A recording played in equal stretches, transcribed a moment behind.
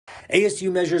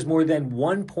ASU measures more than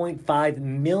 1.5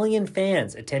 million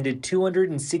fans attended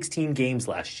 216 games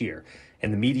last year.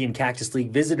 And the median Cactus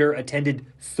League visitor attended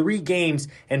 3 games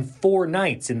and 4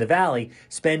 nights in the Valley,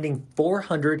 spending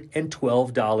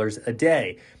 $412 a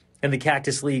day. And the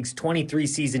Cactus League's 23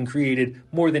 season created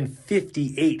more than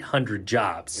 5,800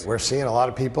 jobs. We're seeing a lot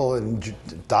of people in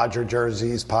Dodger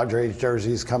jerseys, Padres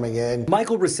jerseys coming in.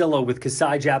 Michael Rosillo with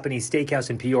Kasai Japanese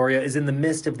Steakhouse in Peoria is in the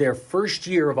midst of their first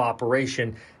year of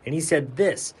operation, and he said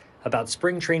this about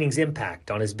spring training's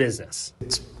impact on his business.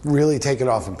 It's really taken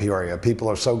off in Peoria. People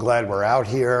are so glad we're out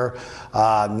here.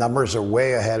 Numbers are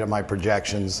way ahead of my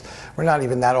projections. We're not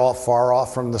even that far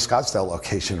off from the Scottsdale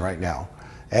location right now.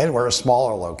 And we're a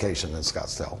smaller location than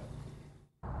Scottsdale.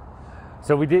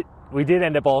 So we did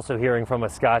end up also hearing from a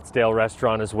Scottsdale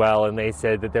restaurant as well, and they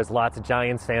said that there's lots of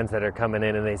Giants fans that are coming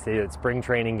in, and they say that spring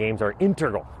training games are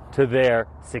integral to their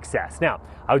success. Now,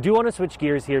 I do want to switch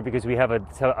gears here because we have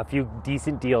a few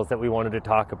decent deals that we wanted to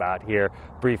talk about here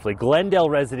briefly. Glendale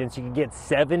residents, you can get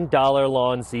 $7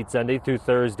 lawn seats Sunday through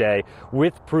Thursday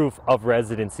with proof of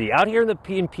residency. Out here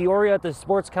in Peoria at the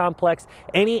sports complex,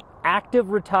 any active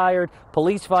retired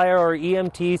police, fire, or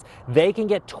EMTs, they can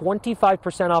get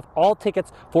 25% off all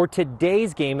tickets for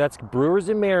today's game. That's Brewers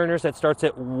and Mariners. That starts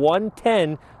at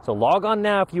 1:10. So log on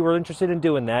now if you were interested in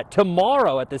doing that.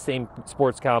 Tomorrow at the same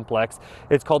sports complex,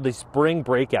 it's called the Spring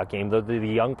Breakout Game. The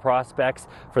young prospects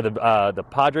for the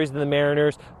Padres and the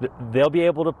Mariners, they'll be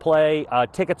able to play.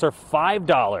 Tickets are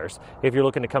 $5 if you're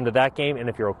looking to come to that game. And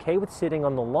if you're okay with sitting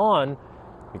on the lawn,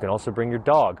 you can also bring your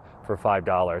dog for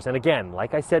 $5. And again,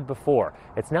 like I said before,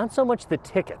 it's not so much the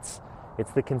tickets,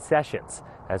 it's the concessions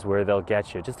as where they'll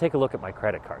get you. Just take a look at my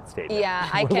credit card statement. Yeah,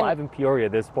 We're live in Peoria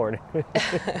this morning.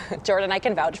 Jordan, I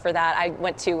can vouch for that. I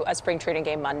went to a spring training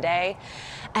game Monday,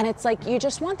 and it's like you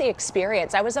just want the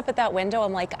experience. I was up at that window,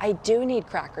 I'm like, I do need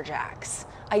Cracker Jacks.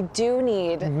 I do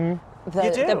need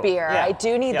the beer. Yeah. I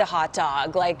do need the hot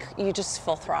dog. Like, you just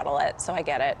full throttle it, so I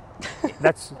get it.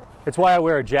 It's why I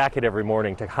wear a jacket every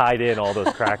morning, to hide in all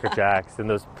those Cracker Jacks and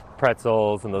those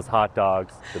pretzels and those hot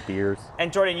dogs, the beers.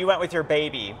 And Jordan, you went with your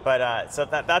baby, but so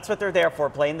that's what they're there for,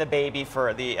 playing the baby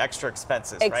for the extra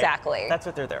expenses, right? Exactly. That's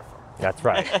what they're there for. That's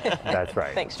right. That's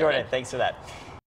right. Thanks, Jordan, thanks for that.